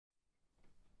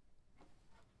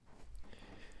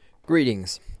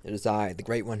Greetings. It is I, the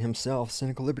Great One himself,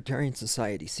 Cynical Libertarian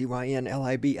Society,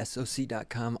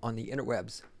 CYNLIBSOC.com on the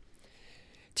interwebs.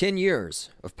 10 years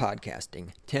of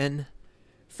podcasting. 10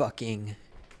 fucking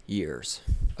years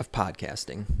of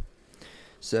podcasting.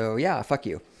 So, yeah, fuck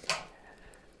you.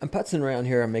 I'm putzing around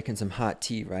here. I'm making some hot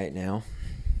tea right now.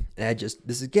 And this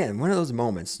is again one of those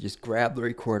moments, just grab the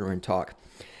recorder and talk.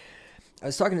 I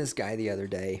was talking to this guy the other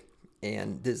day,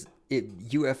 and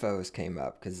UFOs came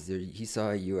up because he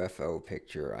saw a UFO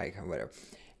picture, icon, whatever.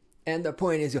 And the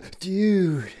point is,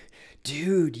 dude,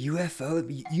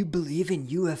 UFO, you believe in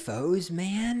UFOs,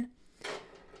 man?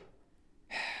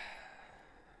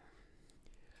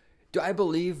 Do I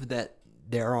believe that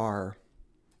there are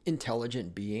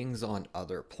intelligent beings on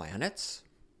other planets?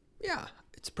 Yeah,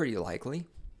 it's pretty likely.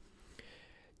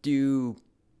 Do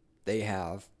they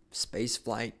have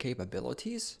spaceflight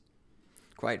capabilities?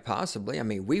 Quite possibly. I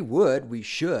mean, we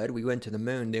should. We went to the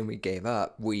moon, then we gave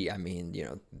up.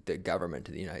 The government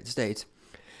of the United States.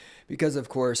 Because, of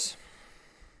course,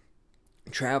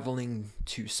 traveling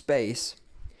to space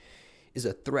is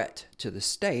a threat to the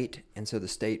state, and so the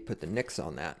state put the nix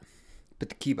on that, put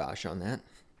the kibosh on that.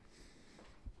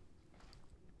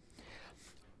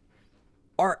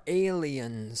 Are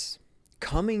aliens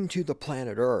coming to the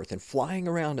planet Earth and flying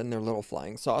around in their little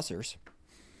flying saucers,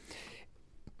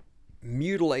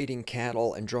 mutilating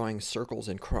cattle and drawing circles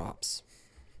in crops?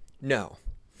 No,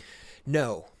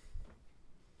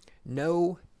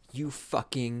 you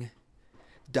fucking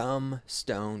dumb,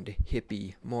 stoned,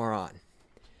 hippie moron.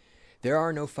 There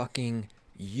are no fucking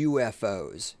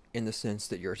UFOs in the sense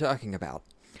that you're talking about.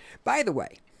 By the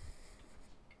way,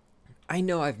 I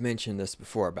know I've mentioned this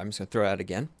before, but I'm just going to throw it out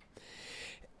again.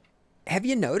 Have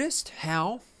you noticed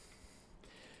how,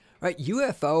 right,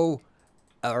 UFO,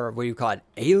 or what do you call it,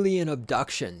 alien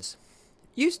abductions,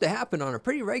 used to happen on a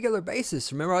pretty regular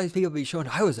basis? Remember all these people be showing,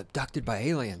 I was abducted by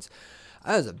aliens.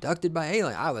 I was abducted by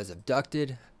aliens. I was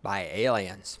abducted by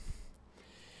aliens.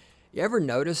 You ever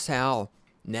notice how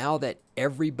now that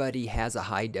everybody has a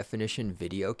high-definition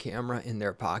video camera in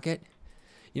their pocket,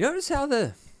 you notice how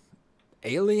the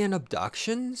alien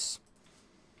abductions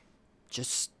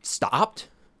just stopped?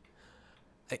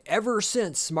 Ever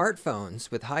since smartphones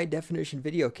with high-definition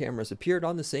video cameras appeared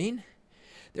on the scene,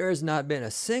 there has not been a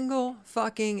single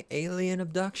fucking alien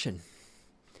abduction.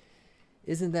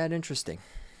 Isn't that interesting?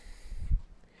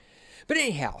 But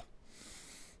anyhow,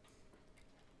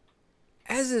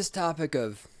 as this topic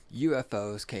of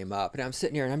UFOs came up, and I'm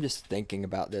sitting here and I'm just thinking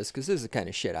about this, because this is the kind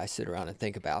of shit I sit around and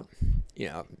think about. You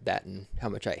know, that and how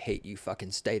much I hate you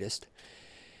fucking statist.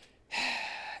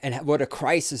 And what a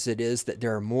crisis it is that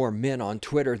there are more men on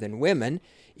Twitter than women,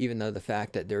 even though the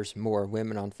fact that there's more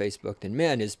women on Facebook than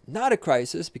men is not a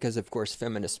crisis, because, of course,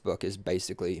 feminist book is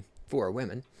basically for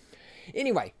women.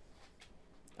 Anyway,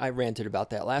 I ranted about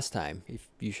that last time.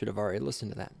 You should have already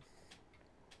listened to that.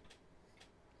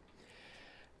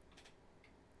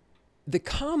 The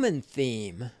common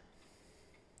theme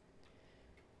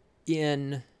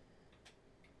in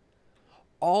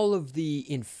all of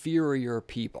the inferior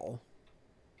people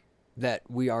that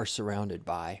we are surrounded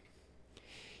by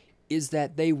is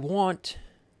that they want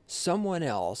someone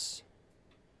else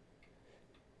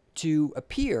to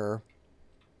appear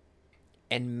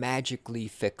and magically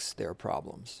fix their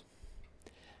problems.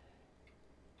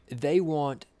 They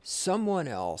want someone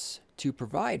else to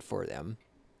provide for them.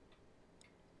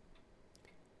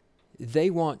 They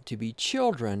want to be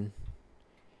children,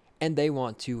 and they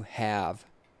want to have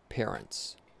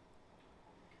parents.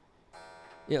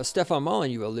 You know, Stefan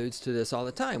Molyneux alludes to this all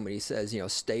the time when he says,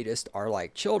 statists are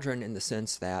like children in the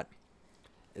sense that,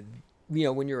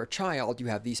 when you're a child, you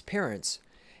have these parents,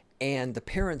 and the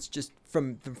parents just,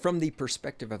 from the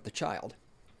perspective of the child,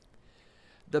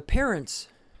 the parents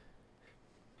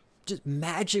just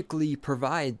magically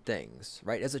provide things,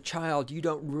 right? As a child, you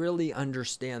don't really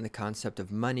understand the concept of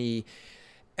money,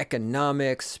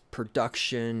 economics,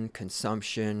 production,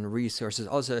 consumption, resources.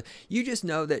 Also, you just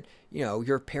know that,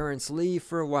 your parents leave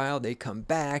for a while, they come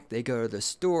back, they go to the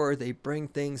store, they bring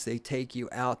things, they take you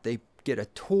out, they get a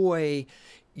toy,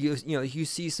 you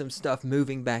see some stuff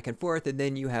moving back and forth, and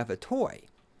then you have a toy.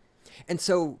 And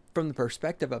so, from the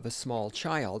perspective of a small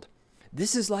child,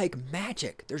 this is like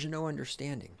magic. There's no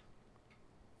understanding.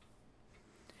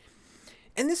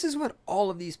 And this is what all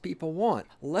of these people want.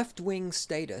 Left-wing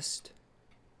statists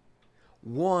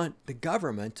want the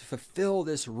government to fulfill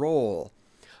this role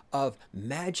of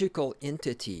magical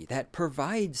entity that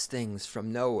provides things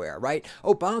from nowhere, right?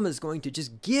 Obama's going to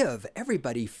just give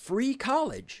everybody free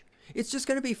college. It's just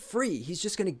going to be free. He's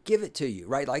just going to give it to you,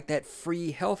 right? Like that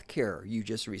free health care you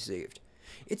just received.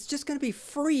 It's just going to be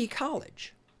free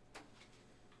college.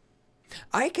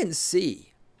 I can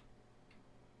see.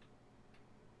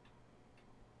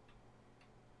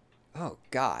 Oh,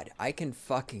 God, I can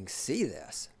fucking see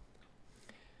this.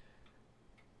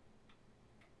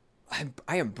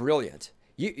 I am brilliant.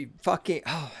 You fucking,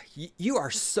 oh, you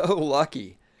are so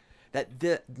lucky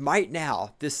that right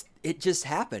now, it just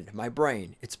happened. My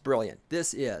brain, it's brilliant.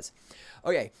 This is.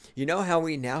 Okay, you know how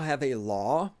we now have a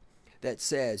law that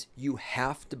says you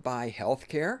have to buy health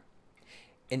care?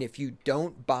 And if you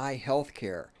don't buy health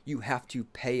care, you have to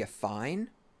pay a fine?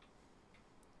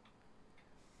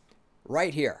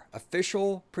 Right here,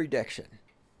 official prediction.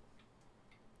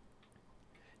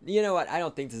 You know what? I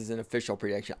don't think this is an official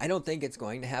prediction. I don't think it's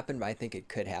going to happen, but I think it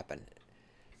could happen.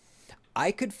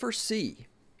 I could foresee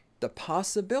the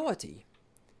possibility,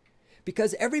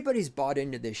 because everybody's bought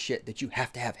into this shit that you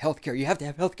have to have healthcare, you have to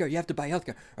have healthcare, you have to buy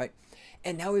healthcare, right?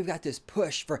 And now we've got this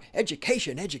push for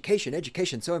education, education,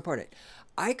 education, so important.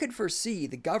 I could foresee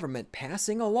the government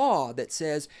passing a law that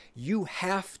says you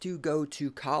have to go to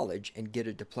college and get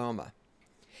a diploma.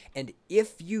 And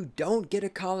if you don't get a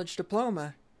college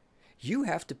diploma, you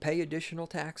have to pay additional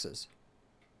taxes.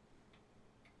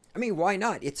 I mean, why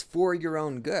not? It's for your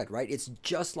own good, right? It's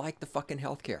just like the fucking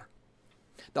healthcare.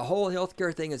 The whole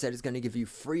healthcare thing is that it's going to give you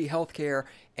free healthcare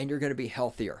and you're going to be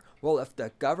healthier. Well, if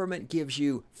the government gives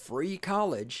you free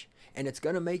college and it's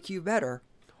going to make you better,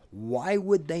 why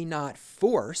would they not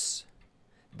force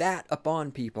that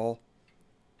upon people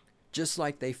just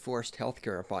like they forced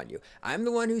healthcare upon you? I'm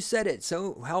the one who said it.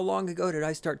 So how long ago did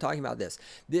I start talking about this?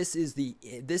 This is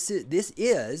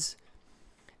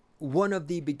one of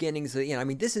the beginnings of the end. I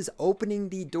mean, this is opening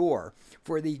the door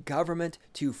for the government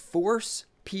to force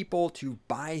people to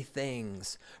buy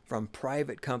things from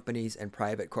private companies and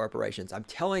private corporations. I'm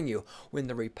telling you, when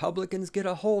the Republicans get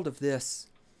a hold of this,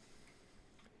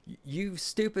 you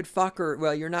stupid fucker,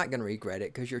 well, you're not going to regret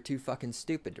it because you're too fucking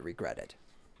stupid to regret it.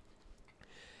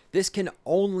 This can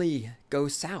only go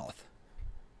south.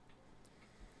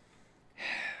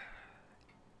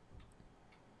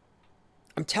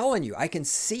 I'm telling you, I can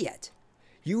see it.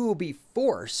 You will be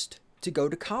forced to go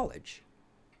to college.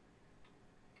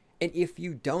 And if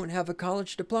you don't have a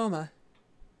college diploma,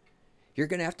 you're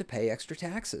going to have to pay extra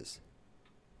taxes.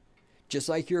 Just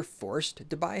like you're forced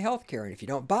to buy health care. And if you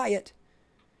don't buy it,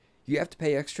 you have to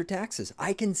pay extra taxes.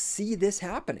 I can see this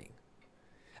happening.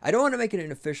 I don't want to make it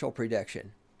an official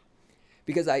prediction,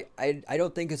 because I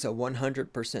don't think it's a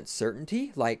 100%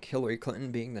 certainty, like Hillary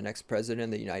Clinton being the next president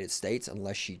of the United States,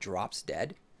 unless she drops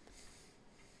dead.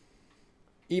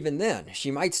 Even then,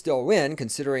 she might still win,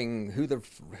 considering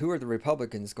who are the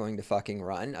Republicans going to fucking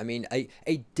run. I mean,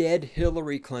 a dead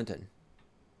Hillary Clinton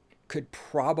could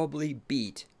probably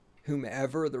beat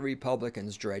whomever the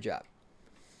Republicans dredge up.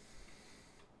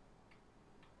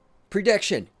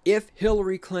 Prediction: if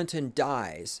Hillary Clinton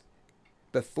dies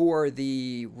before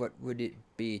the, what would it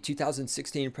be,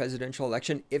 2016 presidential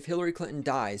election, if Hillary Clinton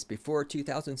dies before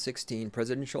 2016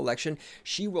 presidential election,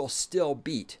 she will still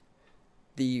beat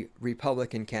the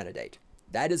Republican candidate.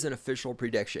 That is an official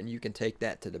prediction. You can take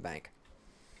that to the bank.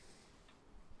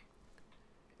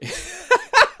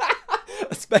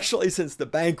 Especially since the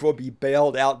bank will be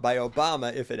bailed out by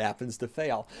Obama if it happens to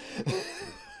fail.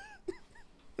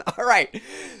 All right.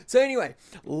 So anyway,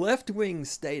 left-wing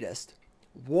statists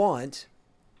want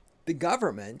the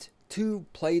government to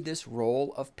play this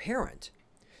role of parent,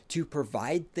 to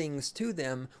provide things to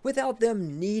them without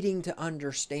them needing to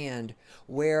understand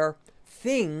where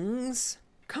things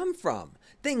come from.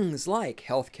 Things like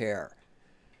healthcare.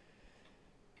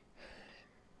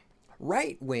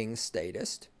 Right-wing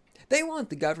statists, they want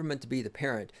the government to be the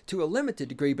parent to a limited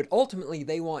degree, but ultimately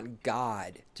they want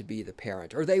God to be the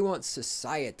parent, or they want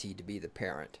society to be the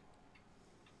parent.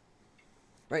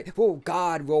 Right? Well,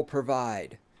 God will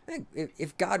provide.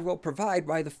 If God will provide,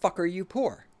 why the fuck are you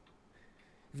poor?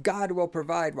 If God will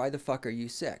provide, why the fuck are you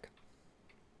sick?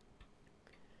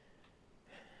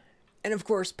 And of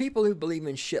course, people who believe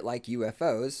in shit like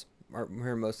UFOs are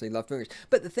mostly left-wingers.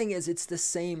 But the thing is, it's the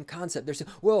same concept. They're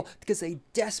saying, well, because they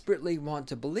desperately want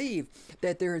to believe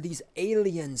that there are these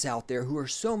aliens out there who are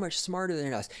so much smarter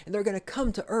than us, and they're going to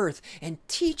come to Earth and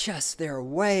teach us their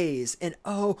ways. And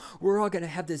oh, we're all going to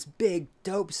have this big,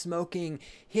 dope-smoking,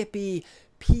 hippie,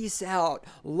 peace out,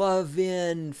 love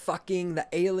in, fucking, the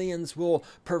aliens will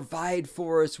provide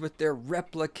for us with their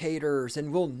replicators,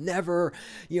 and we'll never,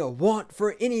 want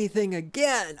for anything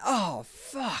again. Oh,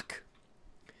 fuck.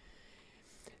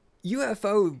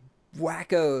 UFO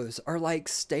wackos are like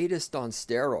statists on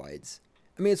steroids.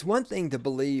 I mean, it's one thing to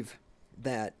believe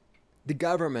that the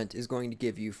government is going to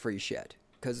give you free shit,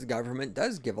 because the government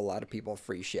does give a lot of people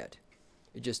free shit.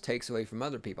 It just takes away from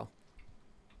other people.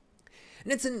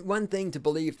 And it's one thing to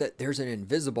believe that there's an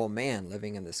invisible man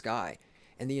living in the sky.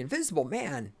 And the invisible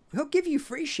man, he'll give you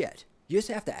free shit. You just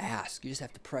have to ask. You just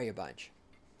have to pray a bunch.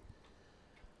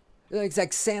 It's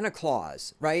like Santa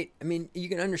Claus, right? I mean, you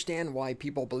can understand why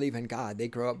people believe in God. They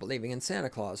grow up believing in Santa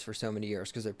Claus for so many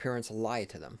years because their parents lie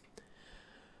to them.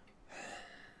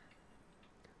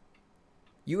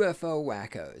 UFO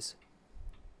wackos.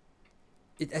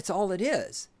 That's all it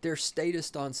is. They're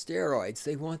statists on steroids.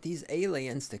 They want these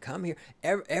aliens to come here.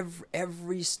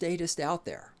 Every statist out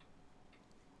there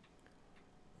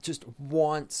just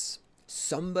wants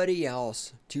somebody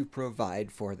else to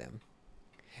provide for them.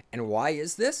 And why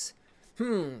is this?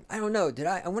 I don't know.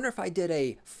 I wonder if I did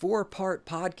a 4-part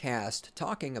podcast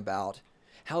talking about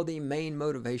how the main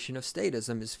motivation of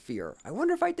statism is fear. I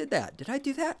wonder if I did that. Did I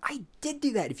do that? I did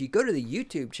do that. If you go to the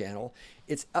YouTube channel,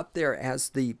 it's up there as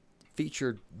the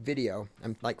featured video.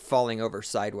 I'm like falling over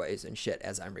sideways and shit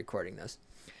as I'm recording this.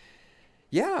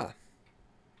 Yeah.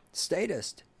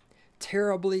 Statist.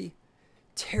 Terribly,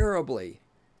 terribly,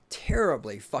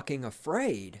 terribly fucking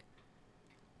afraid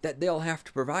that they'll have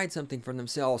to provide something for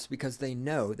themselves because they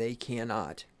know they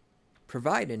cannot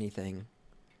provide anything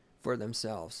for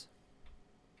themselves.